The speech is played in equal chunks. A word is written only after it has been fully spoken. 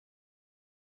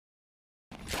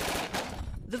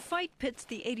The fight pits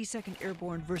the 82nd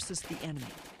Airborne versus the enemy.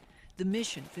 The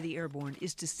mission for the Airborne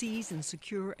is to seize and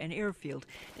secure an airfield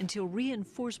until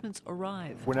reinforcements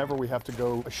arrive. Whenever we have to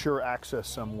go assure access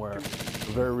somewhere,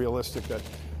 we're very realistic that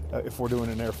if we're doing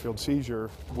an airfield seizure,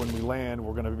 when we land,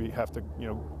 we're going to have to,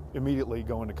 immediately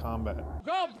go into combat.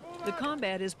 Go! The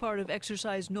combat is part of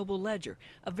Exercise Noble Ledger,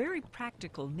 a very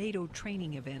practical NATO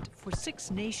training event for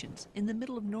 6 nations in the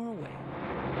middle of Norway.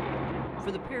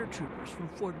 For the paratroopers from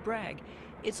Fort Bragg,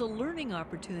 it's a learning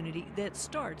opportunity that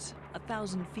starts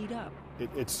 1,000 feet up.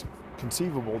 It's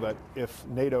conceivable that if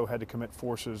NATO had to commit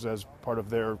forces as part of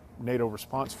their NATO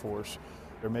Response Force,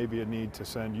 there may be a need to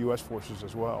send U.S. forces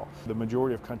as well. The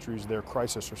majority of countries, their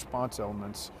crisis response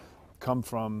elements come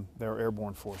from their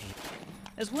airborne forces.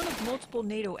 As one of multiple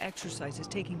NATO exercises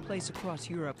taking place across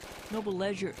Europe, Noble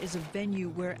Ledger is a venue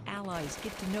where allies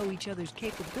get to know each other's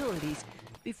capabilities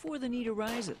before the need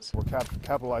arises. We're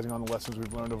capitalizing on the lessons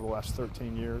we've learned over the last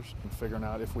 13 years and figuring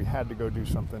out if we had to go do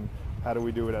something, how do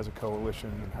we do it as a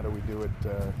coalition and how do we do it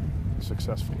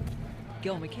successfully.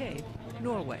 Gail McCabe,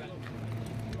 Norway.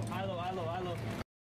 Hello.